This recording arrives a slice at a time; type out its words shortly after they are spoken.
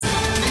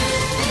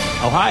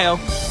Ohio,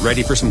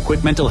 ready for some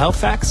quick mental health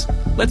facts?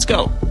 Let's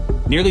go.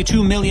 Nearly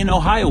 2 million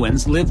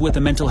Ohioans live with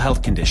a mental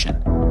health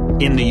condition.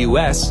 In the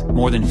U.S.,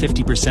 more than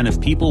 50% of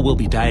people will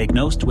be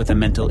diagnosed with a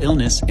mental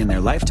illness in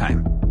their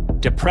lifetime.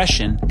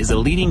 Depression is a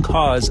leading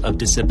cause of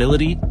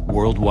disability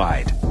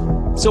worldwide.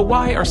 So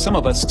why are some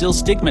of us still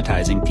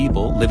stigmatizing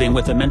people living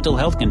with a mental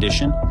health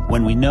condition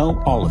when we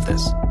know all of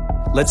this?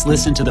 Let's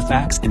listen to the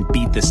facts and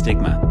beat the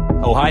stigma.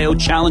 Ohio,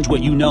 challenge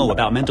what you know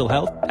about mental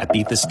health at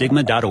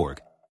beatthestigma.org.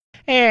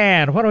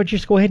 And why don't you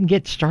just go ahead and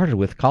get started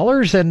with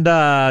callers? And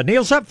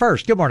Neil's up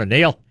first. Good morning,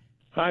 Neil.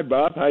 Hi,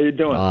 Bob. How you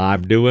doing?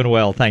 I'm doing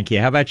well, thank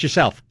you. How about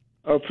yourself?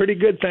 Oh, pretty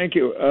good, thank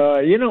you.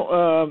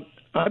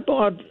 I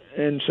bought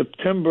in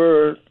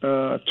September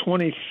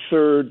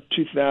 23rd,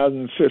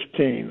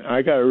 2015.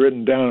 I got it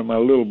written down in my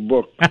little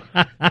book.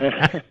 And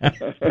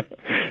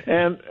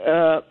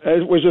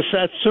it was a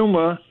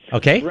Satsuma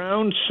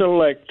Brown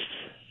Select.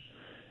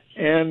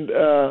 And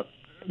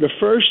the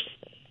first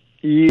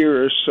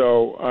year or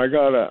so, I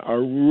got a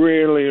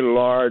really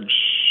large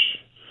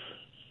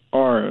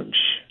orange.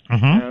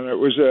 Mm-hmm. And it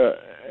was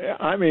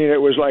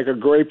it was like a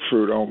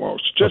grapefruit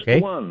almost, just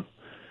one.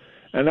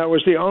 And that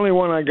was the only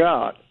one I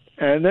got.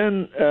 And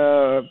then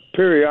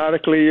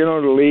periodically,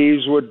 the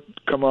leaves would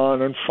come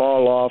on and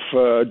fall off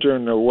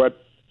during the wet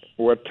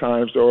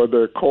times or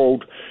the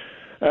cold.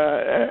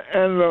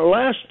 And the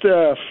last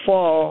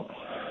fall,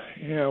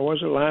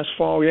 was it last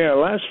fall? Yeah,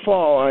 last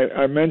fall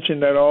I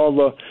mentioned that all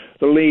the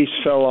leaves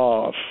fell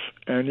off,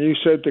 and you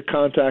said to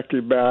contact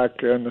you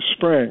back in the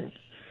spring.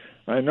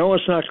 I know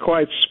it's not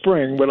quite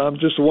spring, but I'm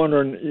just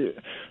wondering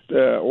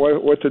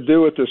what to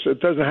do with this. It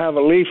doesn't have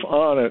a leaf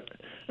on it,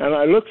 and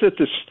I looked at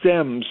the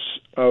stems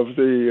of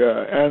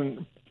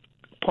and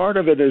part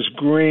of it is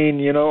green,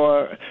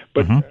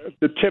 but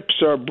the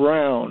tips are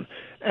brown.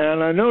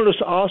 And I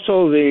noticed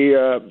also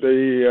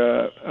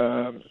the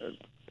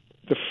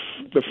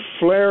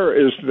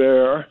flare is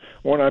there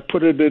when I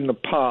put it in the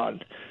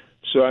pot.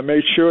 So I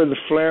made sure the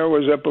flare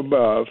was up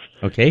above.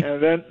 Okay.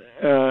 And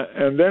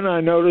then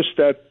I noticed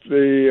that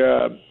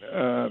the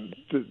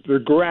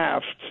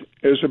graft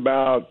is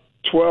about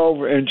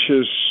 12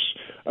 inches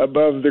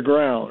above the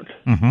ground.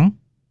 Mm-hmm.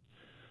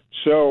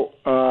 So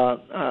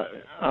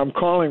I'm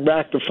calling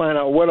back to find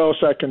out what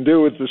else I can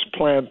do with this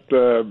plant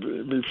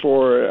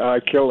before I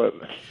kill it.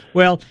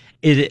 Well,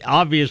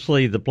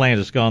 obviously the plant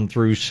has gone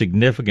through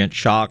significant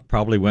shock,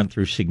 probably went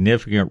through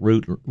significant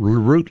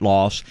root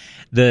loss.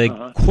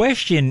 The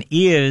question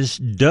is,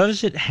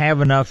 does it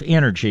have enough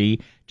energy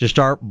to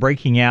start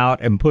breaking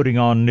out and putting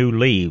on new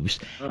leaves?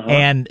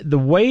 And the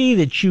way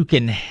that you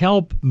can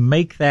help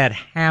make that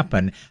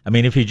happen,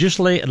 if you just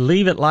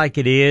leave it like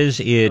it is,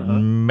 it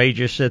may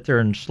just sit there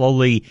and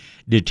slowly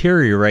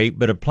deteriorate.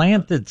 But a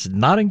plant that's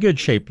not in good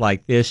shape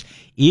like this,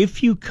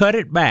 if you cut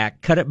it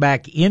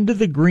back into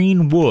the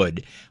green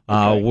wood,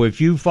 if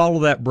you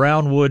follow that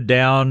brown wood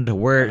down to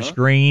where it's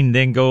green,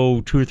 then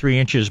go 2 or 3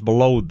 inches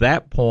below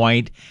that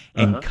point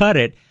and cut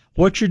it,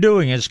 what you're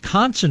doing is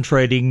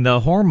concentrating the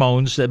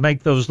hormones that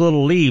make those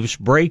little leaves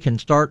break and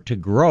start to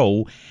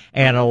grow.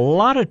 And a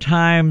lot of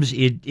times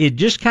it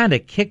just kind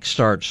of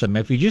kickstarts them.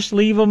 If you just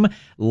leave them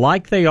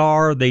like they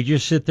are, they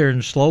just sit there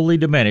and slowly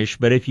diminish.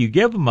 But if you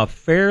give them a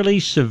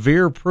fairly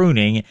severe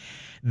pruning,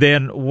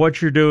 then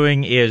what you're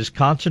doing is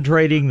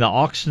concentrating the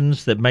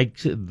auxins that make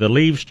the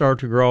leaves start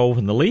to grow.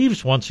 When the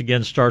leaves once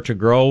again start to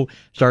grow,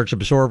 starts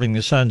absorbing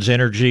the sun's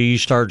energy,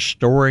 starts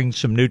storing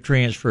some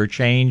nutrients for a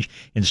change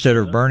instead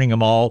of burning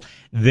them all,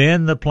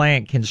 then the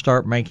plant can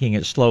start making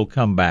its slow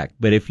comeback.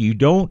 But if you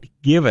don't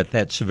give it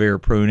that severe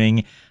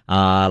pruning,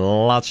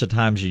 lots of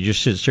times it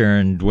just sits there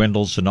and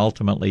dwindles and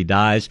ultimately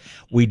dies.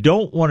 We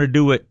don't want to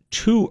do it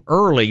too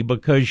early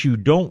because you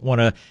don't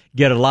want to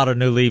get a lot of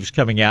new leaves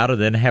coming out and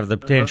then have the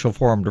potential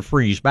for them to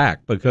freeze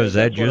back, because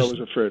that's what I was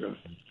afraid of.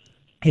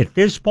 At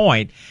this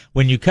point,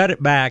 when you cut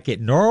it back,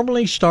 it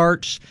normally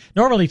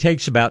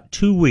takes about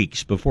 2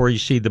 weeks before you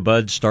see the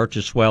buds start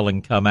to swell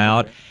and come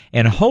out.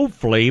 And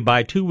hopefully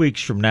by 2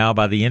 weeks from now,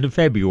 by the end of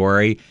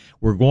February,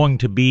 we're going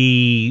to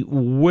be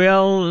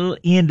well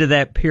into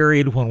that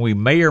period when we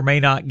may or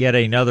may not get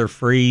another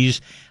freeze.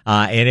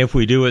 And if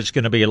we do, it's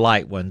going to be a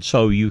light one,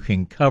 so you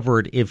can cover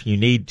it if you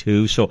need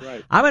to. So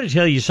I'm going to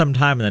tell you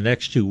sometime in the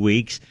next 2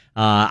 weeks,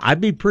 I'd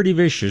be pretty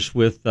vicious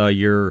with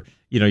your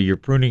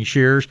pruning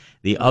shears.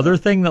 The other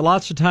thing that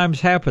lots of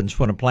times happens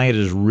when a plant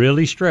is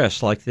really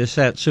stressed, like this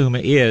Satsuma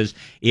is,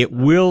 it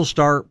will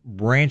start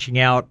branching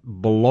out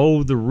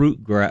below the root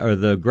or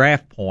the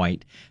graft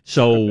point.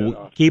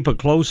 So keep a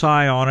close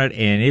eye on it.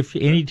 And if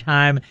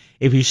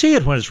you see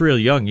it when it's real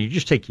young, you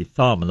just take your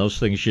thumb and those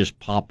things just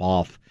pop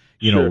off,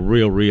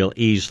 real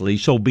easily.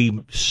 So be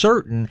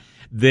certain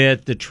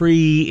that the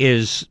tree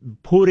is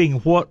putting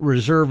what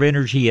reserve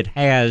energy it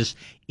has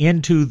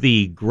into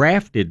the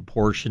grafted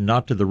portion,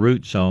 not to the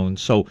root zone.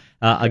 So,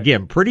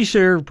 again, pretty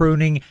severe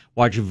pruning.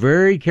 Watch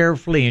very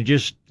carefully and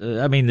just,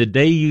 the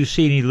day you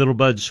see any little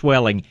buds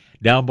swelling,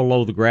 down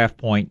below the graft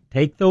point.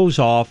 Take those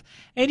off,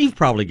 and you've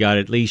probably got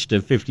at least a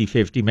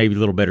 50-50, maybe a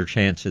little better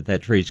chance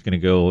that tree's going to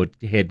go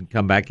ahead and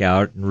come back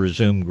out and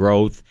resume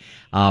growth.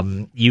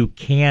 You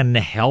can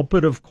help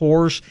it, of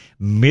course,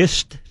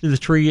 mist the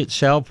tree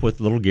itself with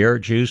little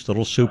Garrett Juice,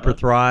 little Super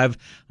Thrive,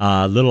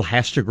 little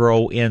Has to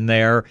Grow in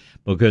there,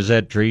 because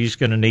that tree's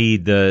going to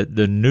need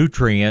the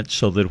nutrients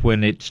so that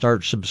when it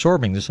starts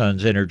absorbing the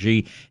sun's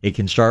energy, it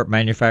can start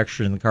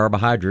manufacturing the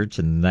carbohydrates,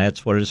 and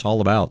that's what it's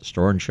all about,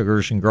 storing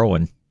sugars and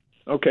growing.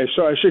 Okay,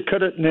 so I should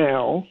cut it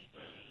now.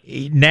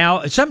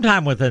 Now,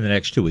 sometime within the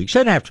next 2 weeks.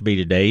 Doesn't have to be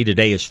today.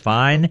 Today is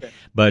fine. Okay.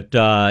 But,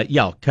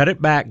 cut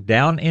it back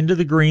down into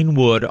the green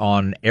wood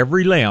on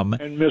every limb.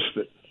 And mist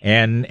it.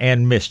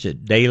 And mist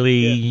it daily,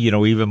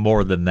 even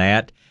more than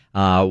that.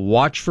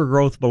 Watch for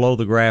growth below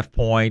the graft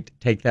point.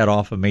 Take that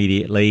off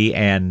immediately.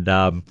 And,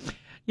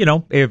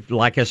 if,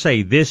 like I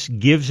say, this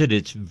gives it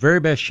its very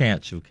best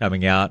chance of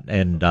coming out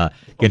and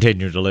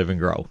continue to live and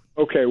grow.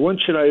 Okay, when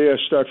should I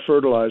start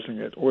fertilizing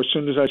it? Or as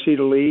soon as I see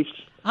the leaves?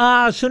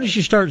 As soon as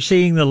you start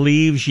seeing the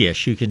leaves,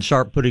 yes, you can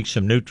start putting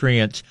some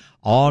nutrients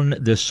on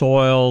the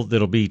soil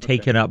that'll be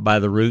taken up by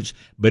the roots.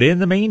 But in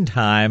the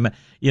meantime,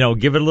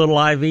 give it a little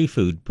IV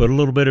food. Put a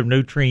little bit of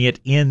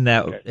nutrient in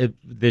that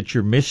that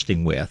you're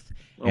misting with.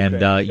 Okay.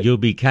 And you'll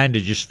be kind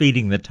of just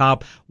feeding the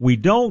top. I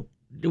don't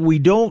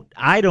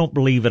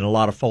believe in a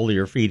lot of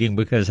foliar feeding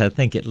because I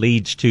think it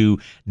leads to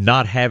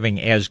not having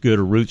as good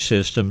a root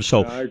system.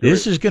 So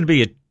this is going to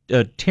be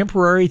a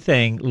temporary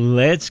thing.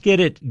 Let's get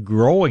it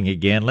growing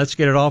again. Let's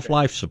get it off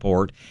life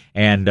support,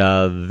 and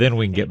then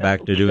we can get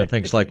back to doing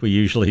things like we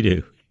usually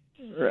do.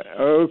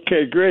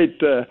 Okay, great,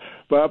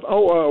 Bob.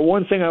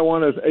 One thing I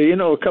wanted,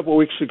 a couple of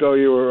weeks ago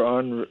you were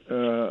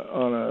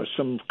on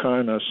some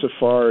kind of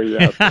safari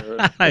out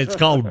there. It's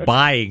called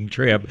buying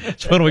trip.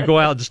 It's when we go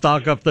out and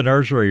stock up the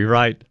nursery,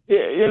 right?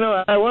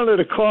 Yeah, I wanted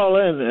to call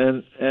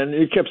in, and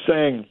you kept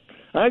saying,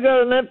 I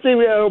got an empty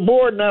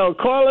board now.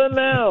 Call in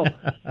now.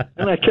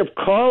 And I kept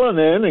calling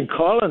in.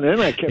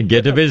 I kept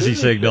get the busy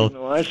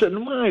signal. I said,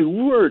 my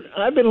word,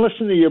 I've been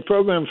listening to your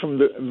program from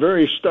the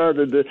very start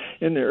in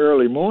the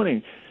early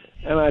morning.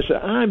 And I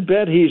said, I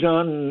bet he's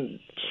on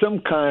some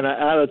kind of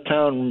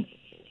out-of-town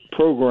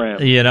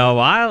program.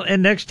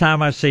 And next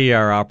time I see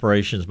our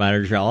operations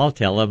manager, I'll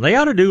tell him they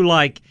ought to do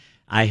like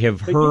I have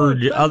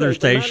heard other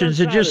stations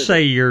and just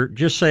say you're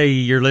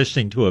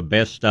listening to a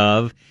best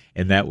of.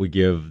 And that would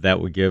give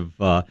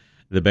the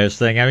best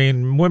thing. I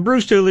mean, when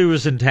Bruce Dooley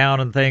was in town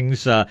and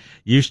things,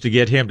 used to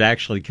get him to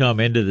actually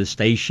come into the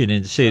station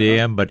and sit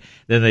in, but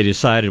then they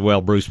decided, well,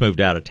 Bruce moved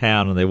out of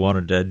town and they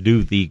wanted to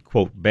do the,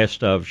 quote,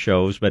 best of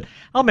shows. But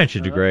I'll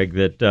mention to Greg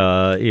that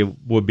it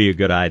would be a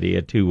good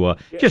idea to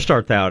just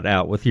start that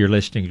out with your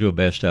listening to a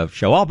best of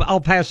show.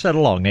 I'll pass that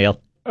along,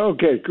 Neil.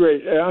 Okay,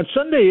 great. On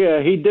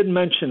Sunday, he did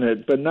mention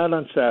it, but not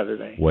on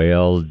Saturday.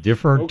 Well,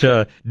 different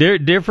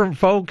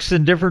folks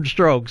and different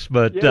strokes,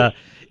 but yes.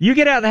 You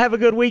get out and have a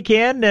good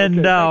weekend,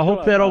 and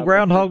hope that old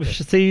groundhog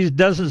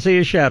doesn't see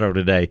a shadow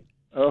today.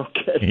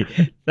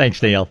 Okay.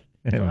 Thanks, Neil.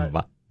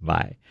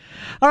 Bye.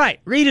 All right,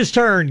 Rita's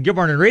turn. Good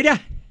morning, Rita.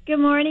 Good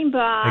morning,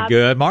 Bob.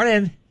 Good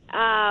morning.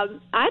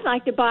 I'd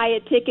like to buy a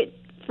ticket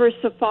for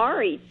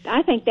safari.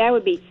 I think that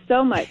would be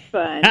so much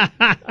fun.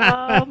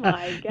 Oh,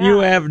 my God. You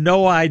have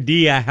no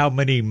idea how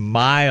many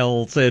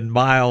miles and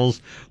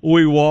miles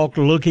we walk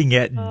looking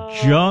at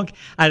junk.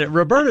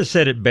 Roberta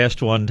said it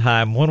best one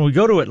time. When we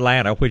go to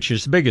Atlanta, which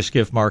is the biggest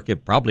gift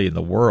market probably in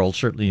the world,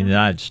 certainly in the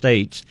United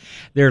States,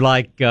 they're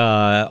like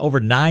over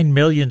 9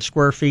 million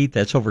square feet.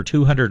 That's over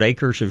 200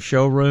 acres of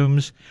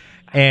showrooms.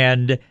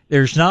 And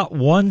there's not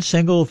one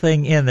single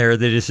thing in there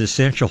that is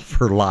essential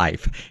for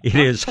life. It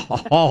is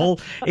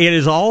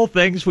all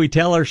things we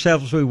tell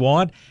ourselves we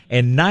want,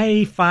 and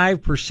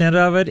 95%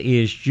 of it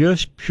is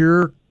just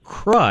pure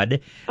crud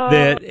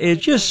that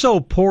it's just so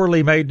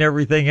poorly made and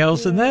everything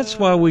else. And that's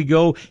why we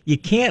go, you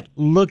can't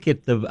look at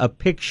a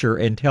picture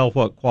and tell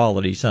what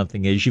quality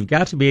something is. You've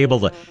got to be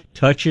able to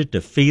touch it, to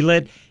feel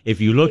it.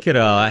 If you look at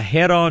a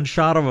head-on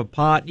shot of a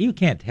pot, you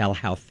can't tell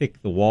how thick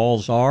the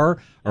walls are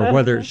or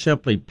whether it's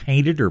simply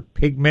painted or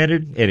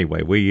pigmented.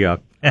 Anyway,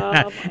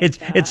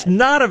 it's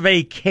not a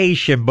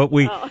vacation, but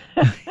we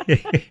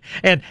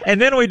and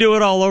then we do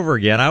it all over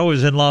again. I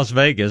was in Las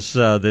Vegas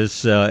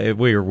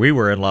we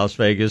were in Las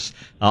Vegas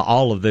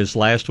all of this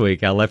last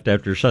week. I left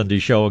after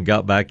Sunday's show and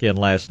got back in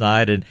last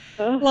night, and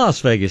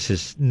Las Vegas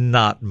is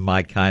not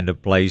my kind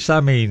of place. I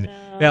mean,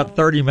 about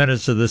 30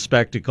 minutes of the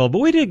spectacle, but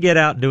we did get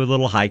out and do a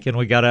little hiking.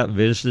 We got out and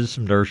visited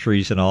some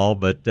nurseries and all,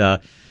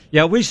 but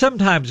we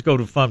sometimes go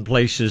to fun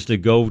places to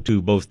go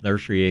to, both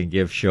nursery and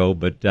gift show,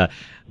 but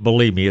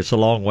believe me, it's a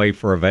long way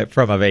from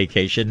a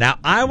vacation. Now,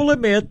 I will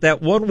admit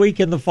that 1 week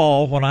in the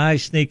fall, when I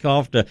sneak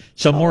off to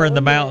somewhere in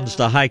the mountains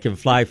to hike and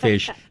fly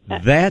fish,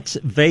 that's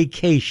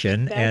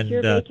vacation. That's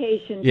your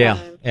vacation time. Yeah,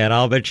 and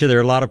I'll bet you there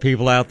are a lot of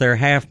people out there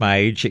half my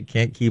age that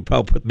can't keep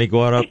up with me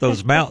going up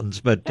those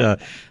mountains, but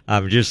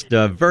I'm just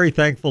very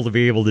thankful to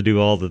be able to do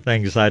all the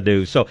things I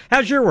do. So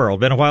how's your world?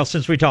 Been a while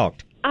since we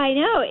talked. I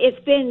know.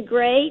 It's been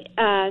great.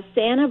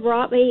 Santa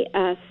brought me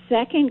a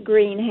second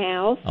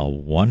greenhouse. Oh,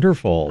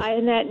 wonderful.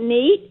 Isn't that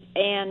neat?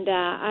 And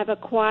I've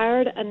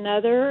acquired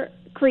another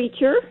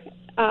creature,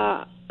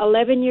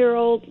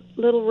 11-year-old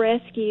little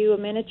rescue, a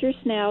miniature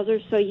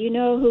schnauzer, so you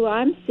know who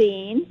I'm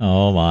seeing.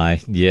 Oh, my.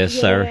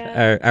 Yes,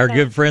 yeah, our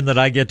good friend that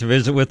I get to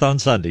visit with on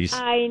Sundays.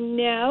 I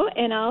know,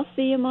 and I'll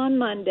see him on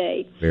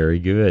Monday. Very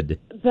good.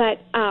 But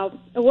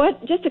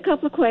just a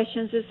couple of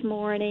questions this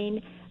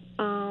morning.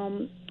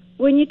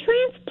 When you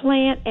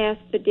transplant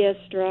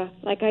Aspidistra,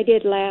 like I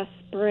did last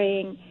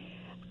spring,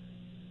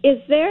 is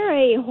there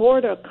a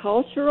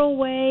horticultural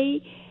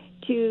way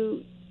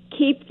to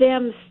keep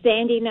them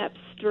standing up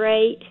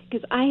straight?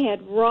 Because I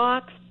had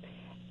rocks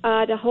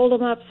to hold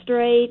them up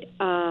straight,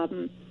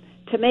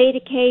 tomato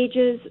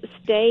cages,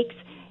 stakes,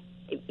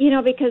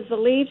 because the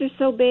leaves are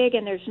so big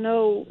and there's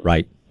not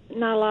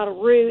a lot of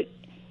root.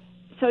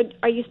 So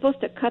are you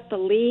supposed to cut the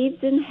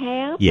leaves in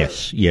half?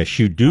 Yes,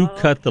 you do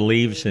cut the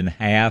leaves in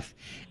half.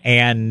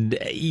 And,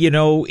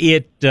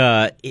 if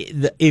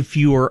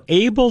you are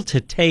able to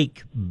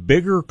take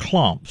bigger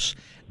clumps,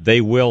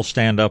 they will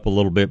stand up a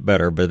little bit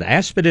better. But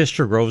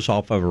Aspidistra grows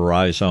off of a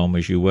rhizome,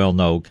 as you well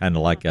know, kind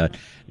of like a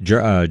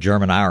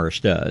German iris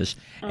does.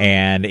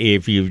 And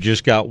if you've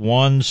just got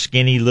one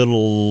skinny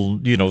little,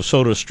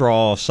 soda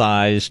straw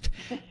sized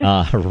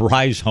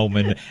rhizome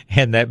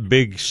and that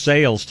big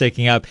sail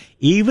sticking up,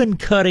 even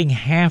cutting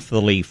half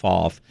the leaf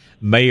off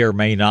may or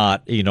may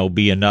not,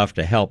 be enough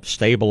to help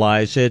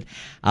stabilize it.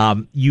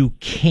 You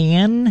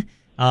can,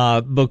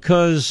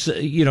 because,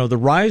 the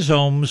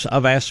rhizomes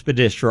of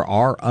Aspidistra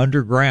are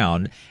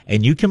underground,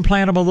 and you can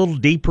plant them a little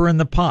deeper in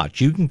the pot.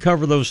 You can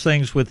cover those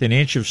things with an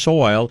inch of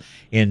soil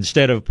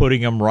instead of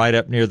putting them right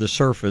up near the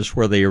surface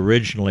where they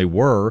originally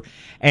were.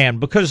 And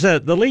because the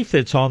leaf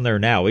that's on there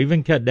now,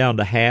 even cut down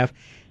to half,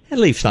 that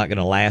leaf's not going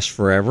to last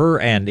forever,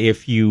 and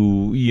if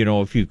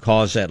you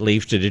cause that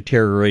leaf to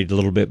deteriorate a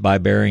little bit by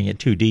burying it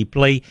too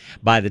deeply,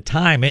 by the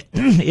time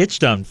it's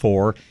done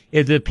for,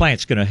 the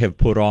plant's going to have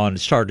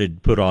started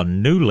to put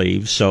on new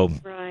leaves. So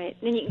right,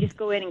 then you can just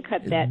go in and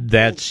cut that.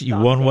 That's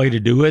one way to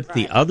do it. Right.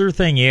 The other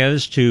thing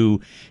is to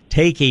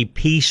take a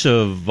piece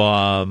of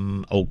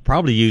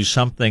probably use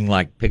something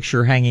like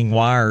picture hanging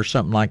wire or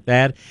something like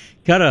that.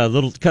 Cut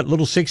little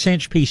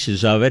 6-inch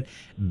pieces of it,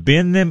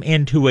 bend them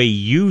into a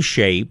U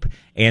shape,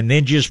 and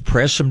then just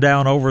press them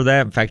down over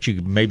that. In fact, you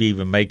could maybe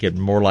even make it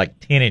more like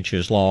 10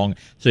 inches long,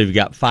 so you've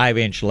got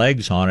 5-inch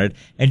legs on it,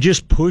 and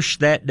just push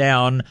that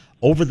down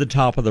over the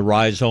top of the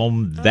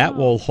rhizome. That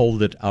will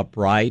hold it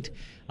upright.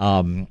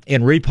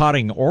 In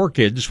repotting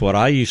orchids, what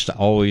I used to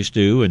always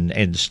do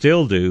and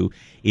still do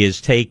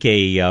is take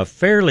a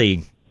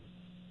fairly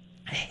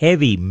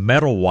heavy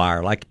metal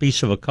wire, like a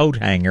piece of a coat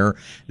hanger,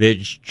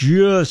 that's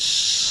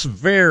just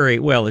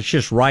it's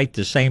just right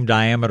the same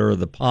diameter of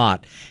the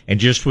pot, and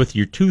just with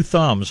your two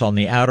thumbs on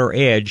the outer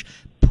edge,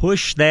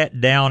 push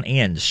that down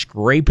in,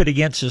 scrape it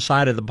against the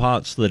side of the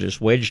pot so that it's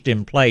wedged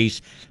in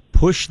place,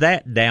 push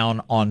that down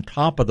on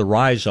top of the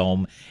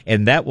rhizome,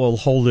 and that will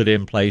hold it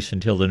in place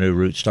until the new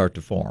roots start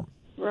to form.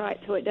 Right,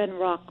 so it doesn't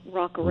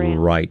rock around.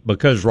 Right,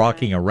 because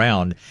rocking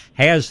around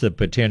has the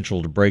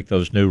potential to break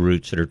those new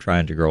roots that are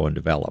trying to grow and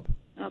develop.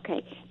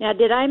 Okay. Now,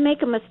 did I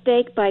make a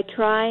mistake by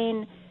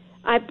trying?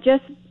 I've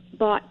just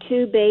bought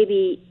 2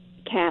 baby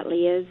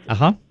cattleyas.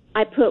 Uh-huh.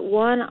 I put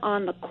one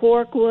on the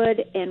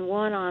corkwood and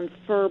one on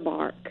fir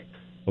bark.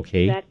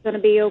 Okay. Is that going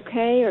to be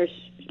okay, or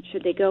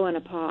should they go in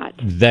a pot?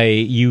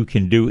 You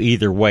can do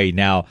either way.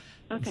 Now,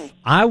 okay.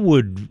 I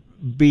would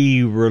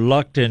be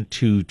reluctant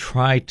to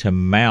try to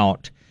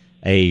mount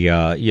a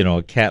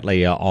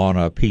cattleya on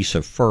a piece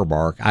of fir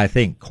bark. I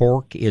think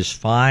cork is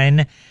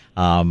fine.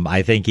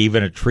 I think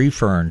even a tree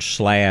fern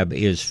slab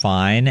is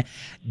fine.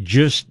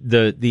 Just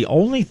the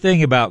only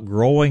thing about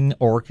growing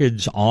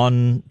orchids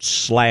on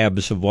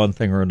slabs of one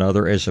thing or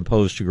another as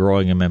opposed to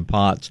growing them in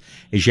pots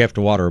is you have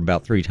to water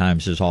about 3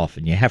 times as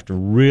often. You have to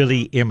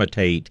really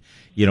imitate,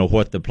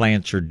 what the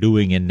plants are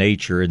doing in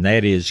nature, and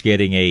that is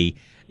getting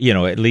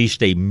at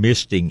least a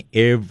misting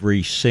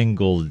every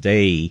single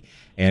day.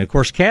 And of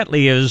course,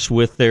 cattleyas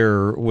with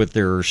their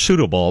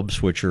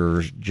pseudobulbs, which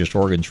are just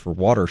organs for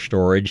water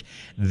storage,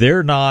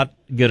 they're not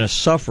going to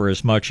suffer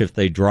as much if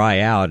they dry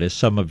out as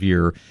some of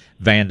your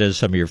vandas,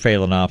 some of your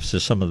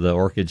phalaenopsis, some of the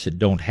orchids that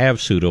don't have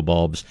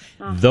pseudobulbs.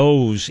 Uh-huh.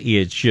 Those,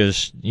 it's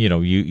just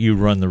you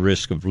run the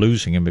risk of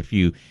losing them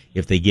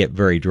if they get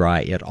very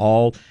dry at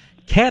all.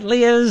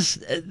 Cattleyas,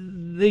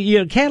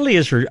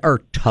 cattleyas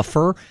are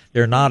tougher.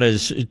 They're not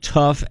as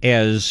tough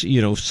as,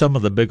 some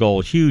of the big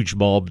old huge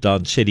bulbed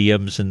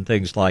oncidiums and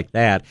things like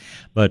that.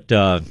 But,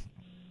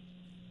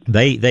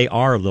 they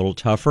are a little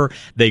tougher.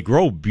 They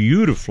grow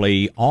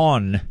beautifully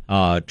on,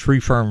 tree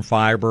fern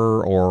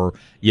fiber or,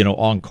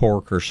 on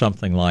cork or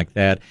something like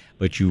that.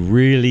 But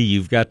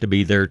you've got to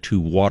be there to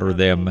water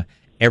them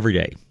every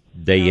day.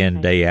 day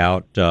in, day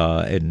out,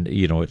 and,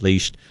 at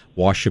least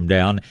wash them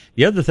down.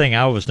 The other thing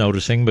I was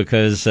noticing,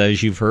 because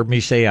as you've heard me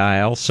say,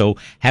 I also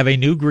have a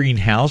new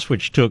greenhouse,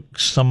 which took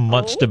some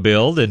months to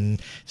build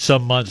and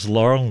some months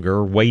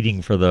longer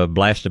waiting for the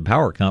Blasted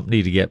Power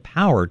Company to get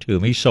power to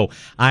me. So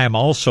I am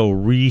also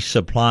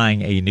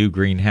resupplying a new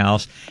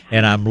greenhouse,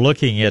 and I'm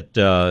looking at,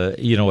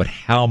 at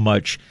how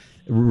much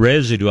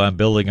residue I'm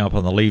building up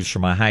on the leaves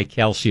from my high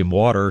calcium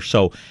water.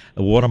 So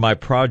one of my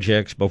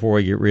projects before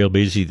I get real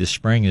busy this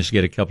spring is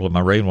get a couple of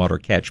my rainwater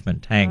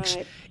catchment tanks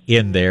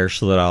in there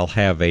so that I'll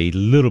have a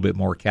little bit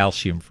more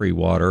calcium-free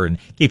water and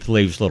keep the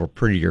leaves a little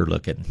prettier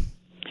looking.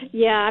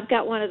 Yeah, I've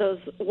got one of those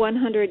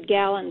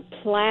 100-gallon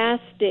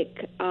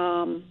plastic,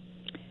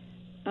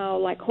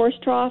 like horse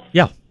troughs.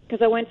 Yeah.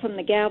 Because I went from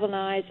the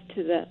galvanized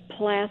to the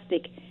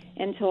plastic,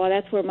 and so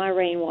that's where my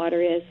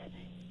rainwater is.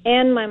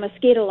 And my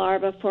mosquito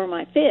larvae for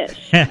my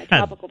fish, my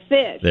tropical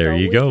fish. There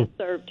you go.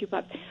 Serve 2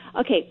 pots.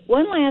 Okay,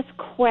 one last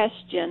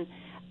question.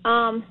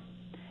 And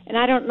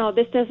I don't know,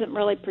 this doesn't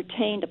really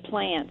pertain to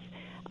plants.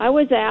 I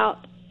was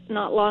out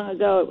not long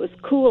ago. It was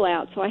cool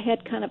out, so I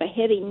had kind of a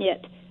heavy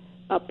knit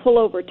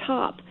pullover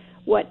top.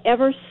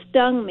 Whatever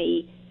stung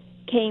me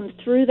came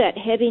through that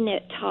heavy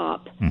knit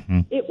top.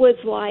 Mm-hmm. It was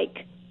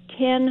like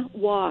 10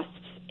 wasps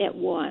at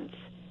once.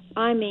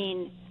 I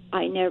mean,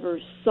 I never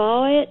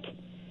saw it,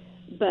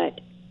 but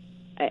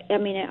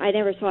I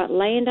never saw it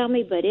land on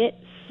me, but it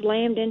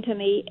slammed into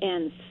me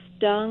and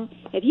stung.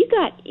 Have you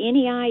got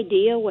any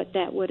idea what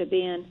that would have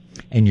been?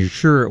 And you're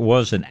sure it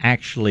wasn't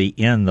actually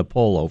in the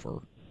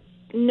pullover?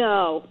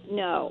 No.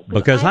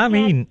 Because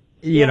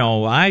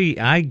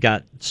I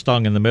got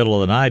stung in the middle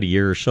of the night a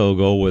year or so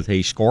ago with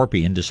a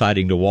scorpion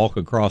deciding to walk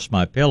across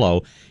my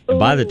pillow. And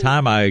by the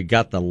time I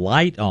got the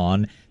light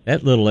on,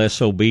 that little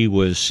SOB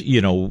was,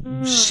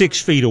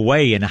 6 feet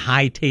away and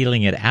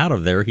hightailing it out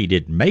of there. He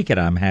didn't make it,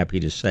 I'm happy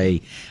to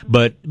say.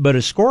 But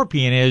a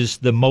scorpion is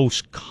the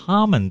most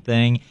common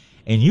thing,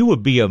 and you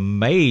would be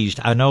amazed.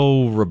 I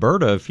know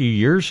Roberta a few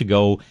years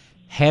ago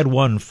had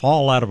one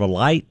fall out of a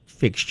light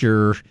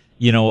fixture,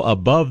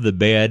 above the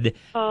bed,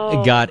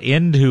 got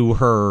into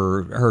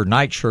her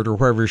nightshirt or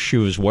whatever she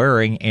was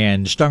wearing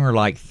and stung her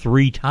like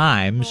 3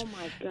 times. Oh,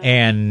 my God.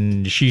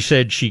 And she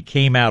said she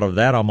came out of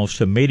that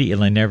almost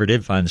immediately and never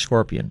did find the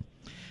scorpion.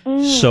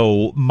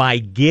 So my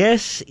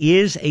guess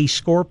is a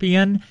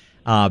scorpion.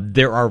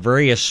 There are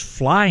various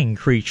flying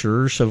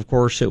creatures, of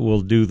course, that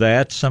will do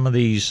that. Some of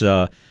these,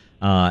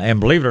 and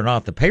believe it or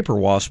not, the paper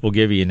wasp will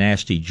give you a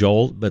nasty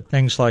jolt, but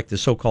things like the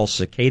so-called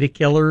cicada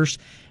killers,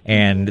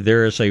 and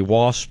there is a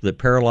wasp that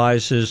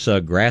paralyzes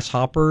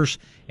grasshoppers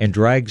and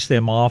drags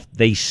them off.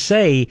 They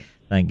say,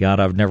 thank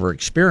God I've never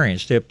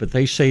experienced it, but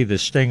they say the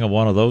sting of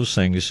one of those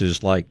things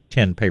is like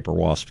 10 paper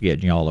wasps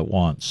getting you all at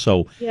once.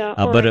 So,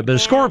 but a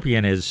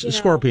scorpion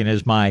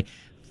is my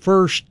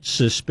first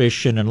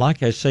suspicion. And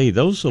like I say,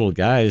 those little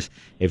guys,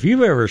 if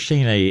you've ever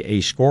seen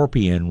a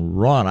scorpion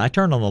run, I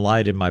turned on the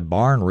light in my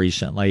barn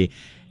recently,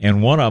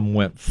 and one of them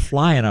went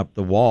flying up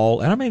the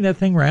wall. And I mean, that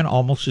thing ran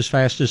almost as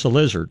fast as a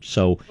lizard.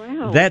 So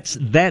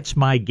that's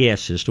my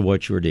guess as to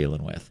what you were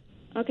dealing with.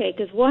 Okay,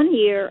 because one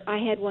year I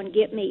had one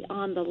get me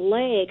on the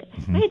leg.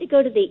 I had to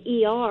go to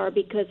the ER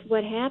because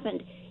what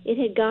happened, it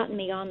had gotten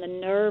me on the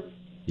nerve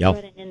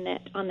running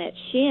on that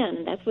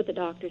shin. That's what the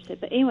doctor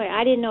said. But anyway,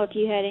 I didn't know if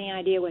you had any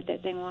idea what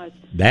that thing was.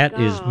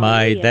 That's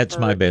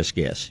my best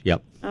guess.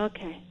 Yep.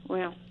 Okay.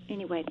 Well,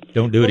 anyway.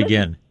 Don't do it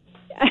again.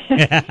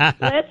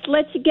 Let's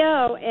let you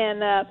go,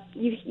 and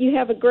you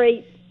have a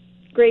great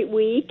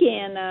week,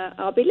 and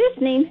I'll be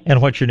listening.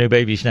 And what's your new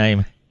baby's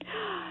name?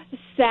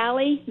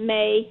 Sally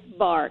Mae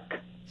Bark.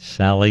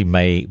 Sally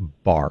Mae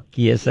Bark.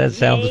 Yes, that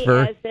sounds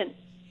very...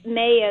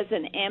 May as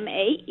an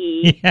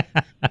M-A-E.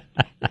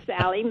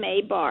 Sally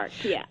Mae Bark,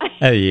 yeah.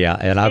 Yeah,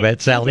 and I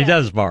bet Sally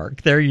does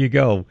bark. There you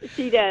go.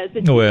 She does.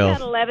 And she's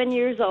about 11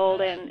 years old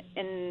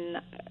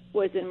and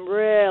was in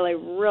really,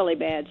 really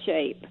bad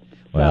shape.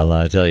 Well,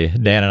 I tell you,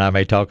 Dan and I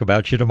may talk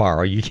about you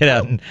tomorrow. You get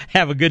out and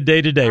have a good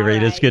day today,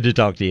 Rita. Right. It's good to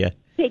talk to you.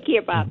 Take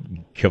care, Bob.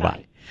 Goodbye.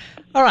 Bye.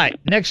 All right,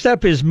 next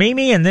up is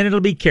Mimi, and then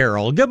it'll be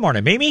Carol. Good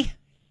morning, Mimi.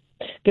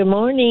 Good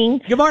morning.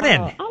 Good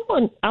morning.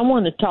 I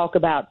want to talk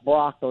about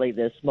broccoli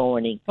this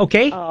morning.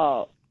 Okay.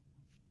 I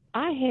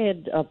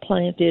had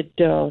planted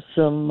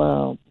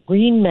some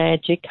Green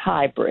Magic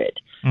hybrid,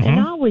 and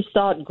I always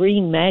thought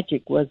Green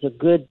Magic was a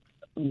good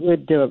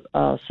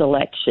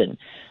selection,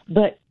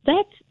 but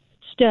that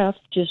stuff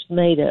just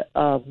made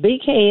a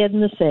big head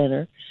in the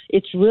center.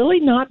 It's really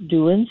not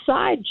doing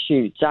side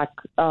shoots. I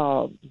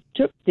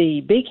took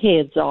the big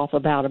heads off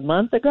about a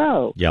month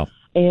ago. Yeah.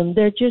 And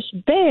they're just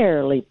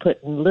barely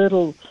putting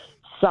little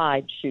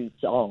side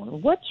shoots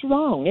on. What's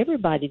wrong?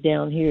 Everybody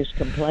down here is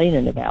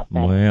complaining about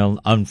that. Well,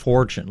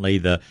 unfortunately,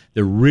 the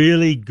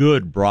really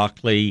good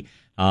broccoli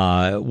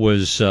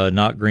was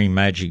not Green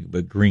Magic,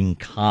 but Green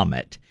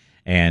Comet.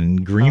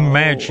 And Green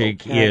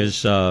Magic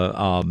is,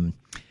 it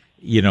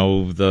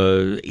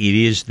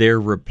is their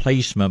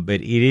replacement,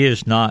 but it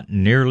is not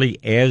nearly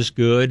as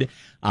good.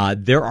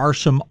 There are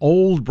some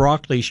old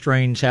broccoli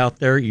strains out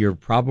there. You're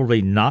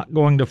probably not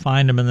going to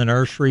find them in the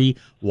nursery.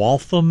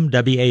 Waltham,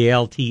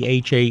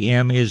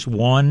 Waltham, is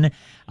one.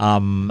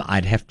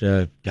 I'd have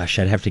to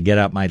get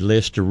out my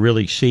list to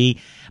really see.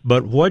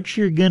 But what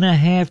you're going to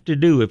have to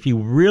do, if you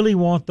really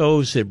want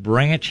those that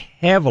branch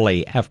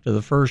heavily after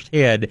the first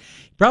head,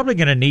 you're probably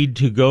going to need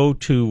to go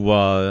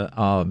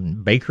to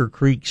Baker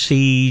Creek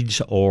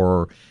Seeds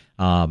or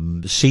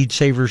Seed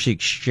Savers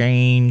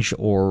Exchange,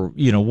 or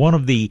one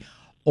of the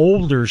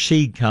older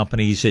seed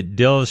companies that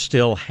does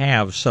still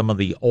have some of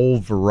the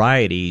old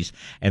varieties,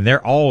 and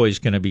they're always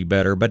going to be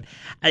better. But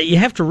you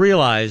have to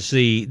realize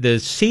the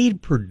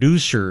seed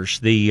producers,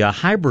 the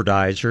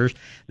hybridizers,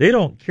 they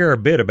don't care a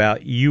bit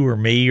about you or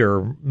me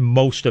or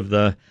most of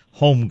the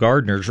home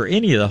gardeners or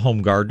any of the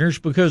home gardeners,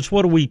 because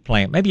what do we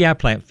plant? Maybe I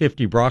plant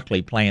 50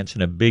 broccoli plants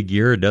in a big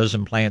year, a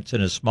dozen plants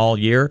in a small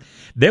year.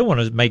 They want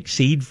to make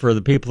seed for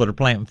the people that are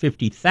planting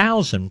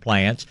 50,000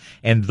 plants,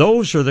 and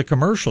those are the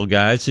commercial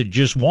guys that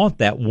just want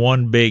that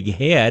one big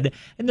head,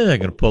 and then they're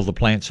going to pull the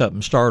plants up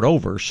and start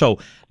over. So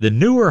the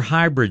newer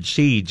hybrid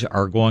seeds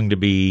are going to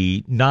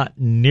be not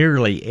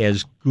nearly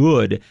as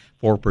good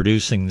for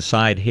producing the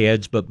side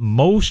heads, but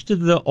most of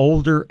the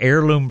older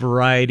heirloom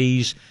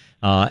varieties,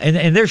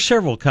 and there's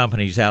several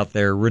companies out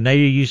there.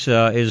 Renee's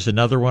is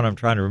another one. I'm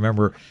trying to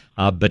remember.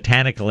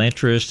 Botanical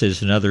Interest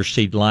is another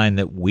seed line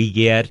that we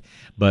get.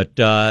 But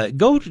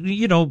go,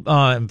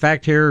 in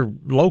fact, here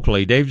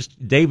locally,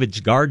 David's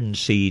Garden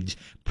Seeds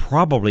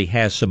probably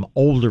has some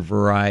older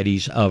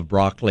varieties of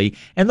broccoli,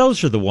 and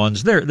those are the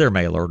ones. They're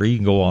mail order. You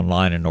can go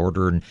online and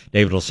order, and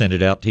David will send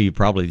it out to you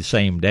probably the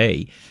same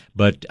day.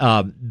 But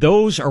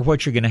those are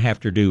what you're going to have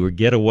to do, or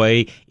get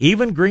away.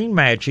 Even Green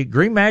Magic.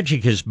 Green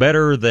Magic is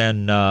better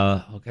than,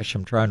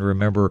 I'm trying to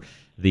remember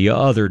the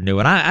other new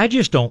one. I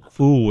just don't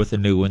fool with the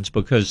new ones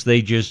because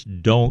they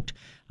just don't,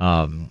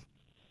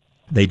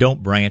 they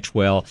don't branch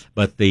well.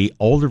 But the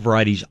older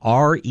varieties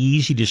are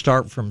easy to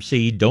start from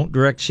seed. Don't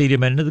direct seed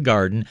them into the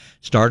garden.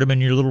 Start them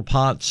in your little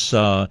pots,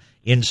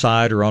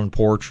 inside or on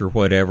porch or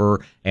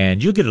whatever,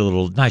 and you'll get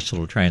a nice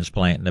little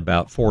transplant in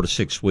about 4 to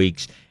 6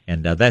 weeks.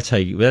 And that's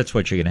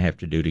what you're going to have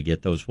to do to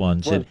get those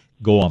ones that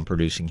go on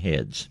producing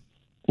heads.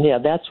 Yeah,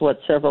 that's what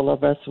several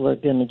of us were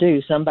going to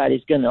do.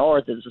 Somebody's going to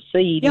order the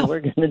seed, and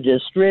we're going to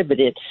distribute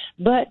it.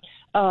 But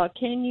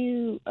can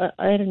you,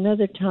 at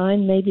another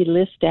time, maybe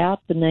list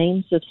out the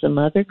names of some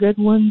other good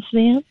ones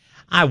then?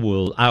 I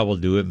will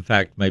do it. In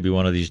fact, maybe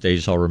one of these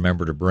days I'll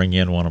remember to bring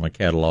in one of my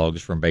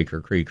catalogs from Baker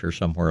Creek or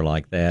somewhere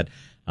like that.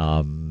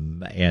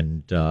 And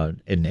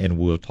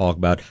we'll talk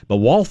about it. But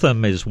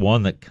Waltham is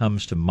one that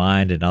comes to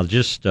mind, and I'll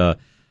just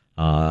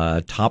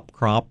Top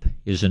Crop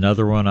is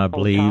another one, I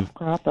believe. Top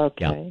Crop,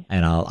 okay. Yeah,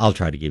 and I'll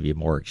try to give you a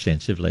more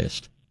extensive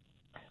list.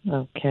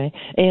 Okay.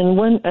 And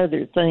one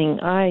other thing,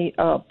 I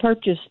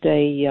purchased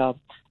a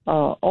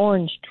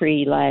orange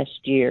tree last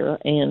year,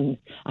 and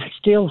I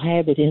still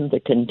have it in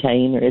the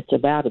container. It's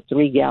about a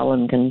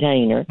 3-gallon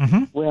container.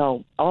 Mm-hmm.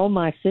 Well, all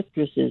my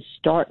citrus is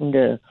starting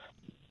to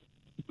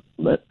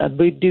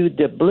do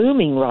the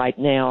blooming right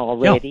now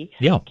already.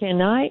 Yeah.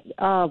 Can I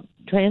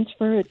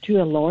transfer it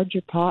to a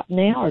larger pot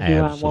now, or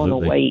do I want to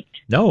wait?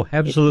 No,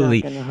 absolutely.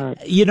 It's not going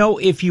to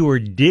hurt. If you were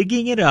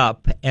digging it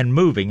up and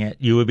moving it,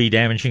 you would be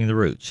damaging the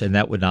roots, and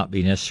that would not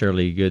be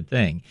necessarily a good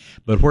thing.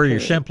 But where you're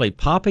simply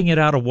popping it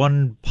out of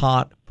one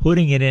pot,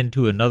 putting it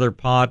into another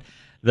pot,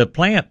 the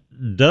plant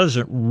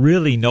doesn't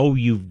really know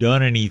you've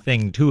done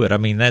anything to it. I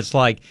mean, that's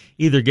like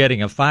either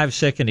getting a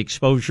 5-second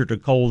exposure to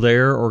cold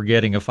air or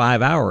getting a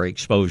 5-hour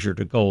exposure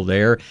to cold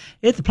air.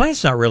 The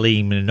plant's not really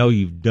even going to know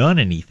you've done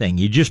anything.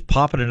 You're just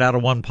popping it out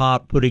of one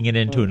pot, putting it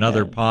into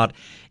another pot.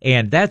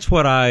 And that's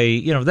what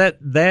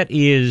that's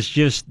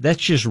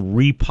just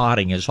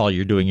repotting is all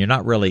you're doing. You're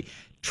not really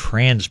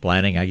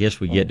transplanting. I guess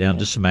we get down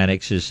to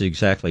semantics is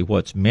exactly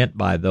what's meant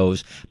by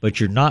those, but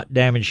you're not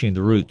damaging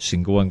the roots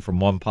and going from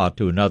one pot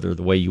to another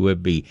the way you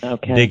would be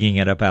digging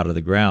it up out of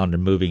the ground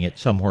and moving it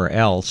somewhere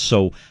else.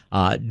 So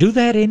do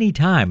that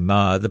anytime.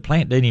 The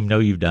plant doesn't even know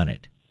you've done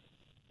it.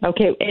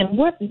 Okay, and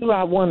what kind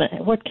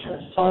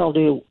of soil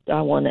do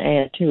I want to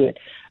add to it?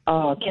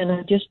 Can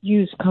I just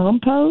use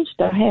compost?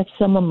 I have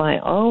some of my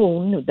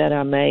own that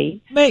I made.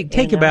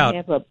 Take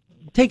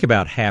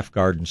about half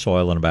garden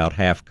soil and about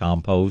half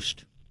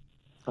compost.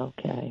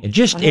 Okay. And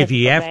just if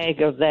you have a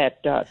bag of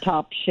that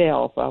top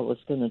shelf, I was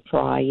going to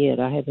try it.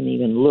 I haven't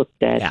even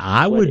looked at it.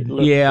 I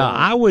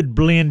would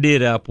blend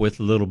it up with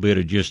a little bit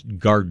of just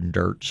garden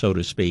dirt, so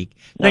to speak.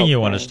 Then you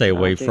want to stay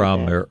away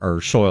from or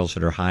soils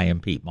that are high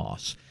in peat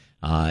moss.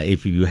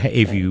 If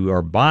you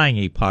are buying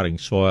a potting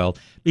soil,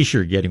 be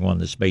sure you're getting one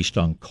that's based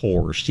on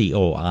COIR,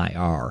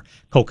 COIR,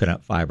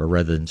 coconut fiber,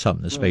 rather than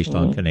something that's based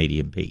on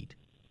Canadian peat.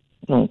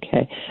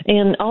 Okay.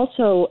 And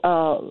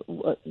also,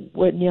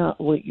 when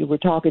you were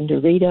talking to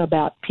Rita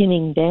about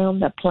pinning down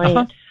the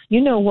plant, you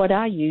know what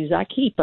I use? I keep